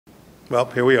Well,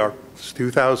 here we are. It's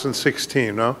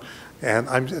 2016, no? And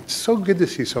it's so good to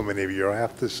see so many of you, I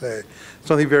have to say.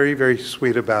 Something very, very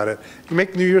sweet about it. You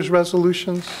make New Year's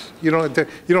resolutions? You don't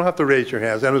have to raise your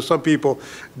hands. I know some people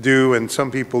do and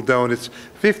some people don't. It's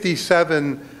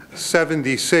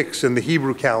 5776 in the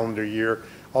Hebrew calendar year,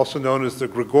 also known as the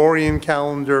Gregorian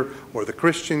calendar or the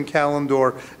Christian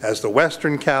calendar, as the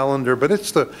Western calendar, but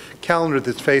it's the calendar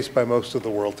that's faced by most of the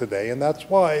world today, and that's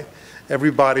why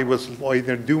everybody was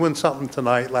either doing something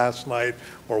tonight, last night,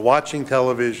 or watching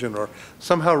television, or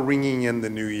somehow ringing in the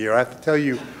new year. I have to tell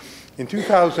you, in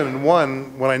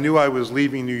 2001, when I knew I was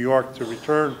leaving New York to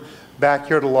return back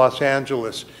here to Los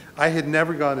Angeles, I had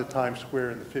never gone to Times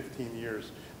Square in the 15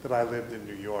 years that I lived in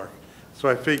New York. So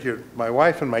I figured my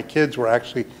wife and my kids were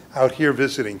actually out here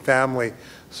visiting family.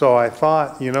 So I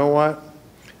thought, you know what?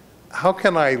 How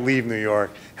can I leave New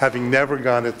York having never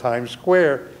gone to Times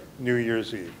Square New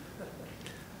Year's Eve?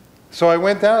 So I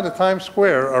went down to Times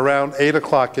Square around 8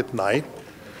 o'clock at night.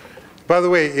 By the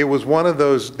way, it was one of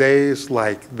those days,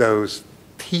 like those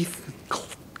teeth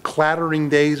clattering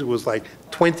days. It was like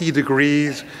 20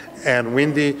 degrees and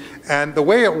windy. And the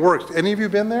way it works, any of you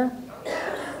been there?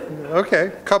 Okay,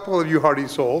 a couple of you hardy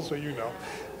souls, so you know.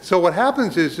 So what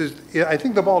happens is I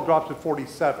think the ball drops at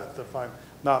 47th, if I'm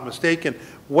not mistaken.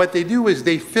 What they do is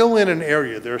they fill in an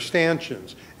area. There are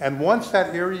stanchions. And once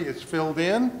that area is filled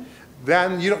in,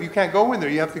 then you can't go in there.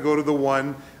 You have to go to the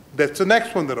one that's the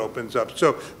next one that opens up.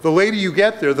 So the later you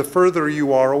get there, the further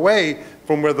you are away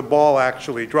from where the ball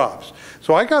actually drops.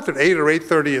 So I got there at 8 or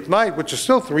 8:30 at night, which is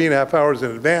still 3.5 hours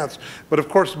in advance. But of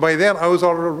course, by then, I was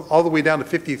all the way down to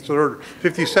 53rd,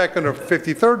 52nd or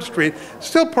 53rd Street,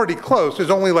 still pretty close. There's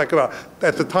only like about,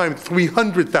 at the time,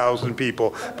 300,000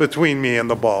 people between me and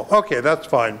the ball. Okay, that's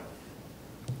fine.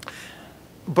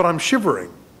 But I'm shivering.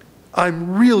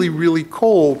 I'm really, really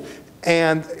cold.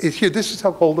 And here, this is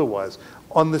how cold it was.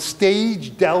 On the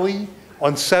stage deli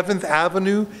on 7th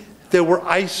Avenue, there were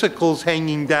icicles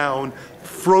hanging down,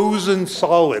 frozen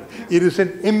solid. It is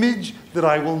an image that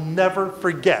I will never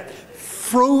forget.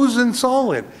 Frozen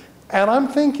solid. And I'm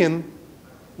thinking,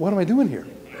 what am I doing here?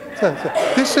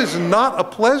 This is not a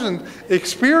pleasant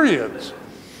experience.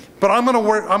 But I'm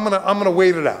gonna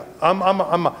wait it out.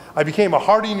 I became a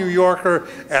hardy New Yorker,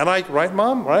 and right,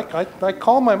 Mom? Right? I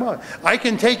call my mom. I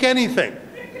can take anything.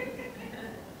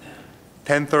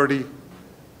 10:30,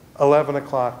 11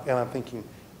 o'clock, and I'm thinking,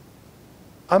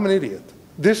 I'm an idiot.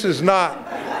 This is not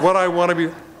what I want to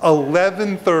be.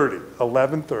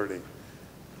 11:30,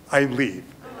 I leave.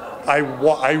 I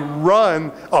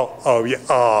run. Oh yeah.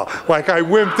 Like I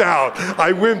wimped out.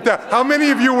 How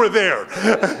many of you were there?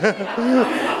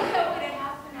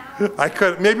 I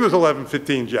could, maybe it was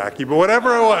 11:15, Jackie, but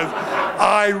whatever it was,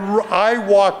 I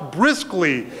walked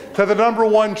briskly to the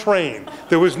 #1 train.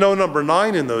 There was no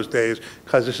 #9 in those days,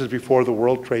 because this is before the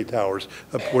World Trade Towers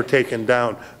were taken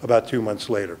down about 2 months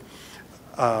later.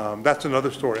 That's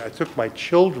another story. I took my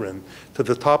children to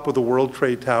the top of the World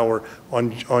Trade Tower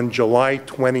on July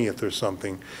 20th or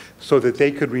something, so that they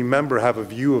could have a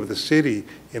view of the city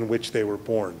in which they were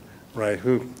born, right?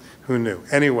 Who knew?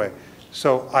 Anyway.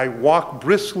 So I walk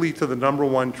briskly to the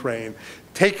 #1 train,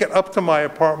 take it up to my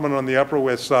apartment on the Upper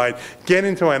West Side, get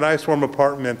into my nice warm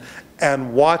apartment,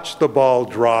 and watch the ball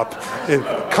drop in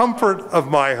comfort of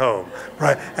my home,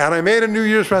 right? And I made a New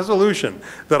Year's resolution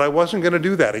that I wasn't going to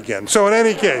do that again. So in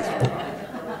any case,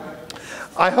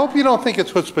 I hope you don't think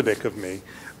it's chutzpahdik of me,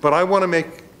 but I want to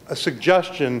make a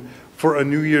suggestion for a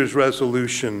New Year's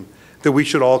resolution that we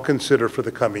should all consider for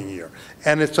the coming year.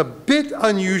 And it's a bit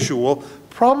unusual,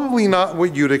 probably not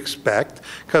what you'd expect,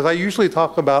 because I usually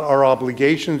talk about our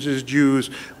obligations as Jews,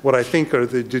 what I think are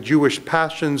the Jewish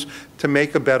passions to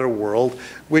make a better world,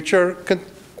 which are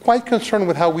quite concerned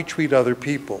with how we treat other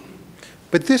people.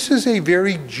 But this is a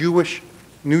very Jewish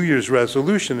New Year's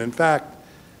resolution. In fact,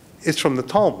 it's from the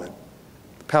Talmud,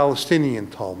 the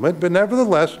Palestinian Talmud, but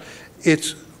nevertheless,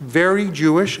 it's very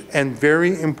Jewish and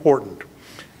very important.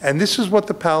 And this is what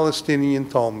the Palestinian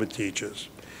Talmud teaches.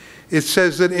 It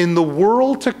says that in the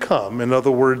world to come, in other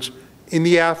words, in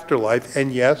the afterlife,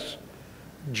 and yes,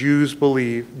 Jews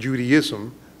believe,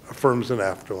 Judaism affirms an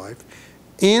afterlife.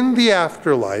 In the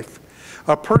afterlife,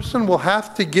 a person will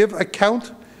have to give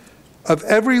account of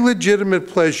every legitimate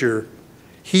pleasure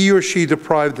he or she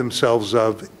deprived themselves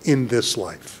of in this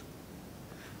life.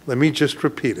 Let me just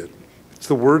repeat it. It's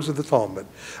the words of the Talmud.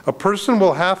 A person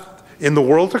will have, in the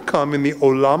world to come, in the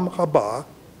Olam Haba,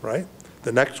 right,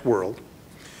 the next world,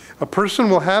 a person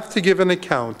will have to give an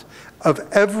account of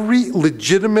every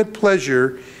legitimate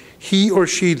pleasure he or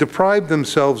she deprived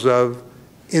themselves of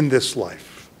in this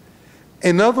life.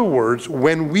 In other words,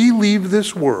 when we leave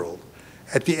this world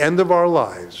at the end of our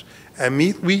lives, and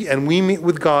we meet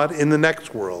with God in the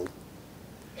next world,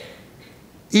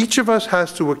 each of us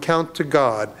has to account to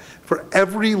God for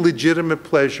every legitimate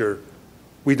pleasure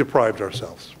we deprived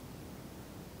ourselves.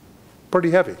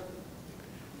 Pretty heavy.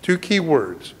 Two key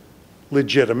words: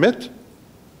 legitimate,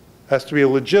 has to be a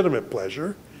legitimate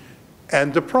pleasure,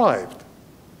 and deprived,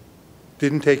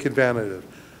 didn't take advantage of.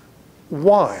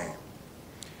 Why?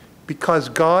 Because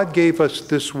God gave us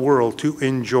this world to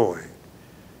enjoy.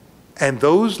 And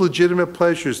those legitimate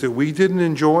pleasures that we didn't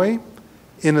enjoy,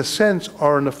 in a sense,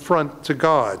 are an affront to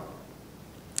God.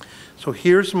 So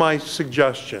here's my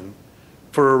suggestion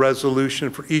for a resolution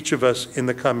for each of us in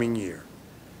the coming year.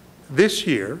 This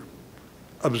year,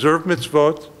 observe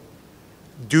mitzvot,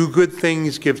 do good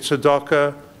things, give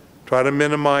tzedakah, try to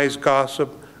minimize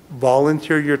gossip,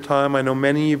 volunteer your time. I know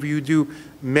many of you do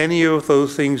many of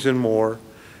those things and more.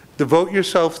 Devote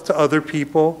yourself to other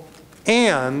people,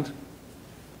 and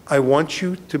I want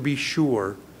you to be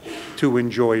sure to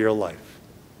enjoy your life.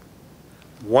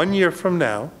 1 year from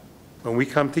now, when we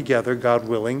come together, God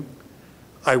willing,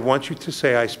 I want you to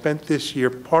say, I spent this year,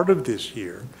 part of this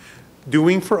year,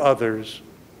 doing for others,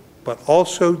 but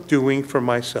also doing for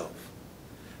myself.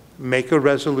 Make a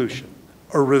resolution,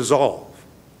 a resolve,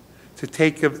 to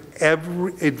take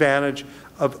every advantage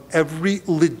of every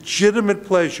legitimate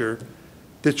pleasure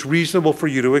that's reasonable for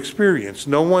you to experience.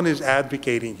 No one is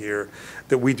advocating here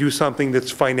that we do something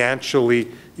that's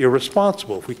financially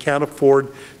irresponsible. If we can't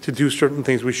afford to do certain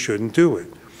things, we shouldn't do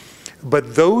it.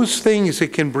 But those things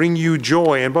that can bring you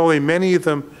joy, and by the way, many of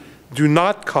them do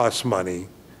not cost money.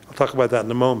 I'll talk about that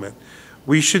in a moment.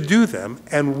 We should do them,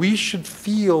 and we should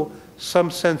feel some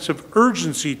sense of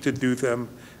urgency to do them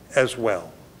as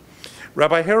well.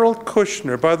 Rabbi Harold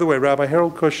Kushner, by the way, Rabbi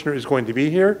Harold Kushner is going to be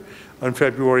here on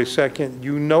February 2nd.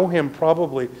 You know him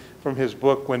probably from his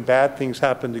book, When Bad Things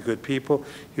Happen to Good People.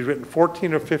 He's written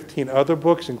 14 or 15 other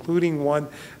books, including one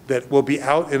that will be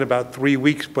out in about 3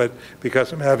 weeks, but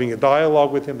because I'm having a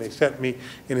dialogue with him, they sent me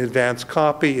an advance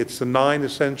copy. It's the 9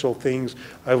 essential things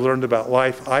I've learned about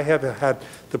life. I have had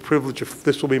the privilege of,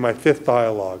 this will be my 5th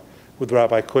dialogue with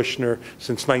Rabbi Kushner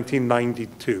since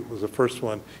 1992. It was the first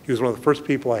one. He was one of the first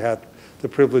people I had the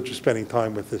privilege of spending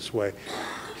time with this way.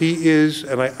 He is,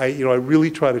 and I really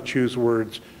try to choose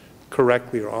words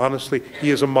correctly or honestly,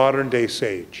 he is a modern day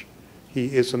sage.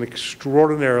 He is an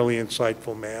extraordinarily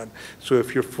insightful man. So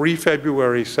if you're free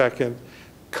February 2nd,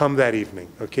 come that evening,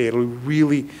 okay? It'll be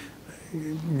really,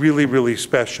 really, really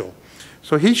special.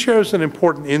 So he shares an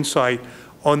important insight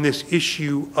on this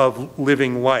issue of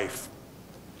living life.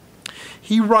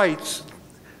 He writes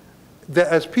that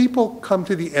as people come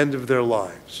to the end of their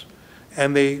lives,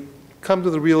 and they come to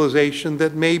the realization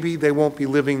that maybe they won't be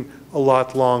living a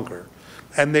lot longer,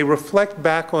 and they reflect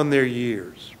back on their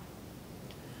years.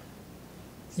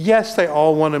 Yes, they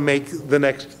all want to make the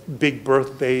next big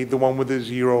birthday, the one with the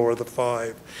 0 or the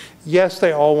 5. Yes,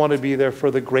 they all want to be there for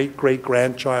the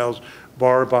great-great-grandchild's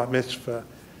bar bat mitzvah.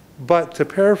 But to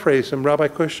paraphrase him, Rabbi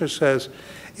Kushner says,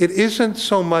 it isn't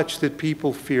so much that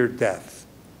people fear death.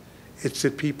 It's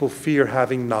that people fear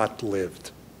having not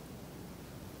lived.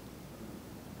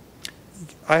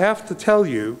 I have to tell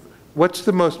you, what's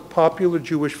the most popular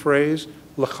Jewish phrase?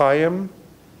 L'chaim.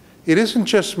 It doesn't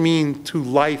just mean to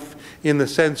life in the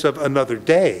sense of another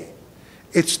day.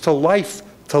 It's to life,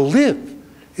 to live.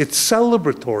 It's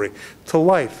celebratory to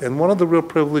life. And one of the real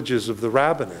privileges of the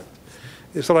rabbinate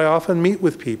is that I often meet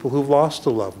with people who've lost a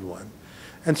loved one.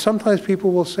 And sometimes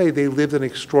people will say they lived an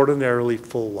extraordinarily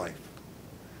full life.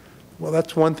 Well,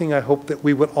 that's one thing I hope that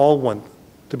we would all want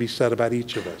to be said about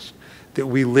each of us, that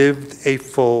we lived a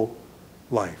full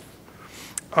life.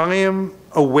 I am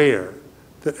aware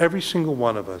that every single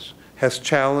one of us has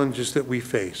challenges that we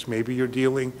face. Maybe you're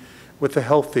dealing with a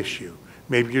health issue.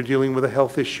 Maybe you're dealing with a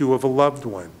health issue of a loved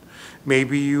one.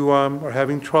 Maybe you are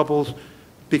having troubles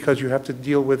because you have to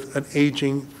deal with an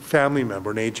aging family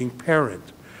member, an aging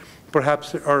parent.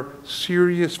 Perhaps there are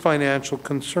serious financial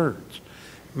concerns.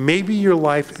 Maybe your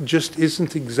life just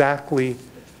isn't exactly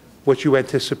what you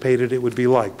anticipated it would be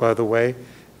like. By the way,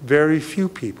 very few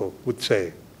people would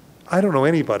say, I don't know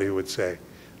anybody who would say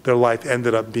their life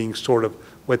ended up being sort of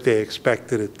what they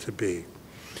expected it to be.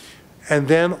 And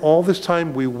then all this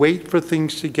time we wait for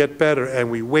things to get better, and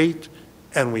we wait,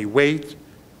 and we wait,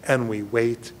 and we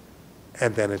wait,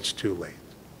 and then it's too late.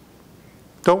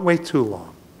 Don't wait too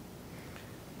long.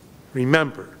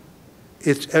 Remember,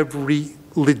 it's every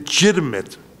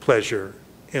legitimate pleasure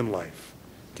in life.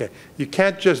 Okay? You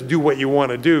can't just do what you want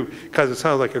to do because it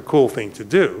sounds like a cool thing to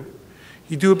do.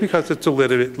 You do it because it's a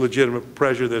legitimate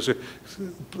pleasure. There's a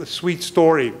sweet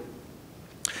story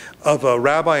of a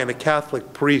rabbi and a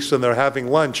Catholic priest, and they're having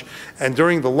lunch. And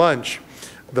during the lunch,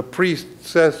 the priest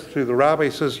says to the rabbi,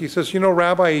 he says, you know,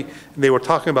 Rabbi, and they were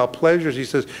talking about pleasures. He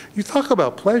says, you talk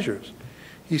about pleasures.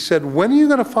 He said, when are you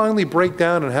going to finally break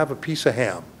down and have a piece of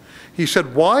ham? He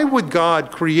said, why would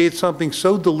God create something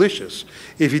so delicious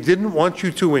if he didn't want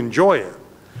you to enjoy it?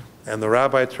 And the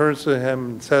rabbi turns to him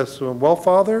and says to him, well,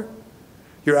 Father,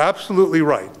 you're absolutely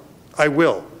right. I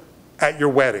will, at your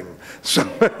wedding. So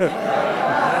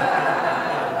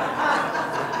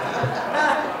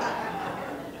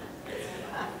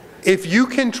if you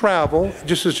can travel,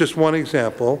 just as just one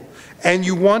example, and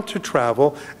you want to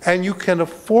travel, and you can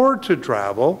afford to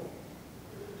travel,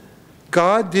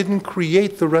 God didn't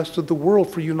create the rest of the world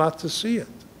for you not to see it.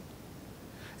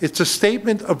 It's a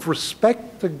statement of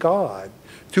respect to God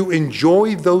to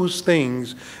enjoy those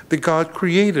things that God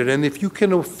created. And if you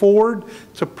can afford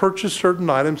to purchase certain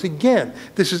items, again,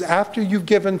 this is after you've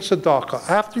given tzedakah,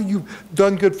 after you've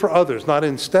done good for others, not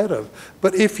instead of.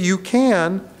 But if you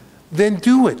can, then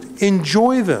do it.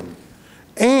 Enjoy them.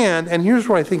 And here's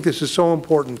where I think this is so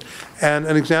important, and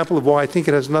an example of why I think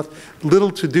it has little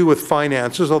to do with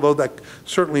finances, although that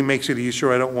certainly makes it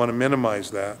easier. I don't want to minimize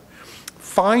that.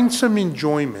 Find some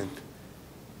enjoyment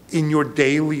in your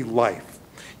daily life.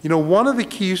 You know, one of the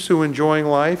keys to enjoying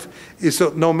life is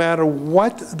that no matter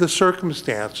what the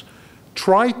circumstance,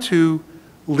 try to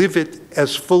live it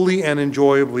as fully and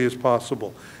enjoyably as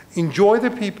possible. Enjoy the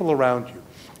people around you.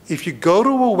 If you go to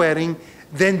a wedding,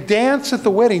 then dance at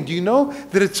the wedding. Do you know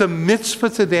that it's a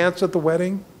mitzvah to dance at the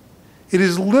wedding? It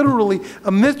is literally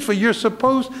a mitzvah. You're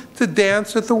supposed to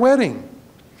dance at the wedding.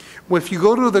 Well, if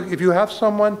you have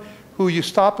someone who you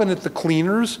stop in at the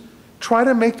cleaners, try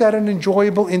to make that an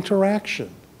enjoyable interaction.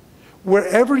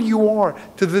 Wherever you are,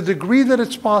 to the degree that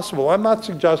it's possible. I'm not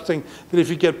suggesting that if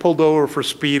you get pulled over for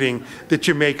speeding that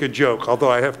you make a joke. Although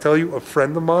I have to tell you, a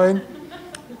friend of mine,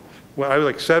 when I was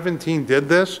like 17, did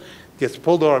this. Gets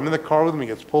pulled over. I'm in the car with him. He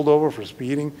gets pulled over for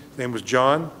speeding. His name was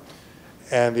John.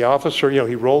 And the officer,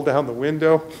 he rolled down the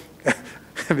window.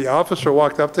 And the officer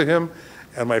walked up to him.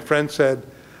 And my friend said,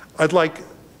 I'd like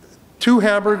 2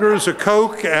 hamburgers, a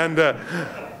Coke, and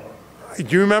do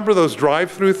you remember those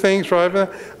drive-through things? I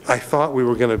thought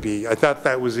I thought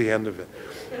that was the end of it.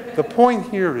 The point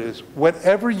here is,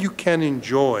 whatever you can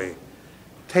enjoy,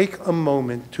 take a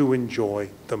moment to enjoy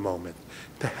the moment,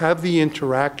 to have the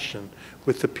interaction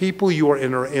with the people you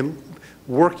are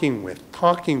working with,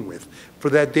 talking with, for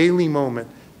that daily moment,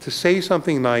 to say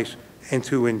something nice and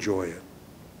to enjoy it.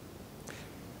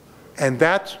 And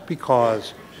that's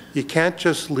because you can't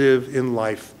just live in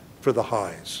life for the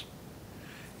highs.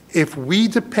 If we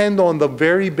depend on the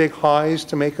very big highs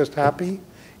to make us happy,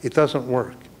 it doesn't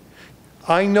work.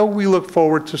 I know we look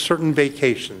forward to certain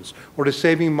vacations or to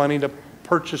saving money to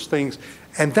purchase things,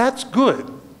 and that's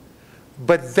good,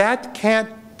 but that can't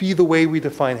be the way we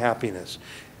define happiness.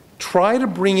 Try to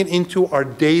bring it into our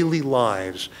daily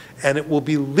lives, and it will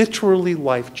be literally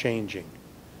life-changing.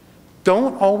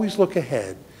 Don't always look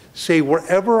ahead. Say,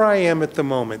 wherever I am at the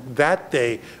moment, that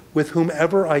day, with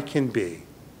whomever I can be,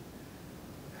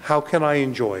 how can I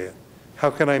enjoy it? How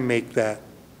can I make that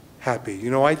happy? You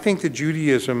know, I think that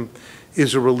Judaism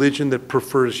is a religion that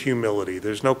prefers humility.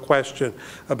 There's no question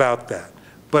about that.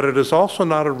 But it is also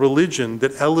not a religion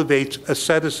that elevates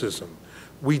asceticism.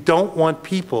 We don't want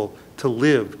people to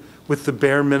live with the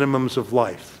bare minimums of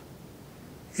life.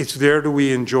 It's there do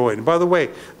we enjoy it. And by the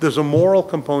way, there's a moral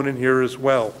component here as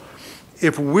well.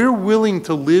 If we're willing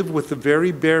to live with the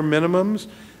very bare minimums,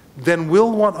 then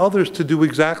we'll want others to do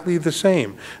exactly the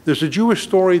same. There's a Jewish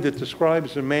story that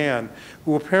describes a man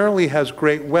who apparently has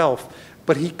great wealth,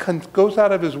 but he goes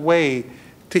out of his way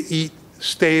to eat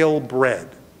stale bread.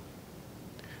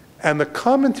 And the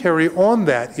commentary on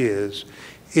that is,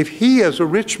 if he, as a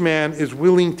rich man, is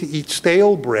willing to eat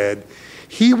stale bread,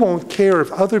 he won't care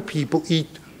if other people eat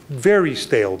very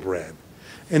stale bread.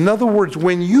 In other words,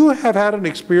 when you have had an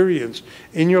experience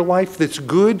in your life that's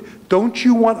good, don't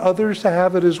you want others to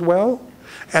have it as well?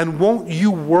 And won't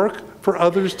you work for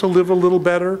others to live a little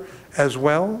better as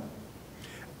well?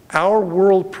 Our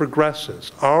world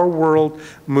progresses. Our world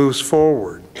moves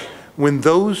forward when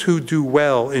those who do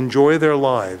well enjoy their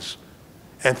lives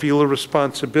and feel a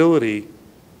responsibility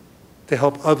to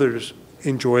help others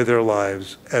enjoy their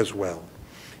lives as well.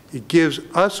 It gives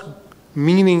us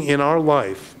meaning in our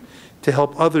life to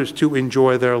help others to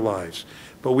enjoy their lives.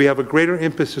 But we have a greater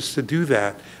emphasis to do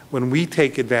that when we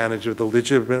take advantage of the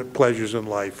legitimate pleasures in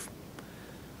life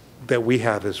that we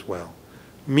have as well.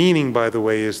 Meaning, by the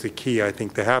way, is the key, I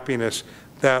think, to happiness,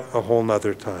 that a whole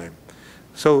nother time.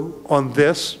 So on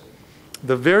this,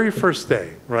 the very first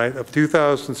day, right, of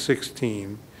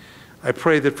 2016, I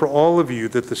pray that for all of you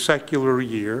that the secular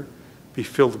year be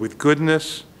filled with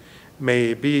goodness.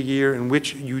 May it be a year in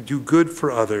which you do good for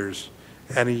others,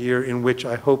 and a year in which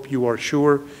I hope you are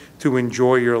sure to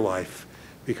enjoy your life,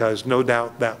 because no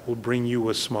doubt that will bring you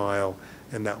a smile,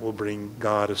 and that will bring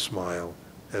God a smile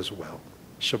as well.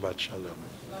 Shabbat Shalom.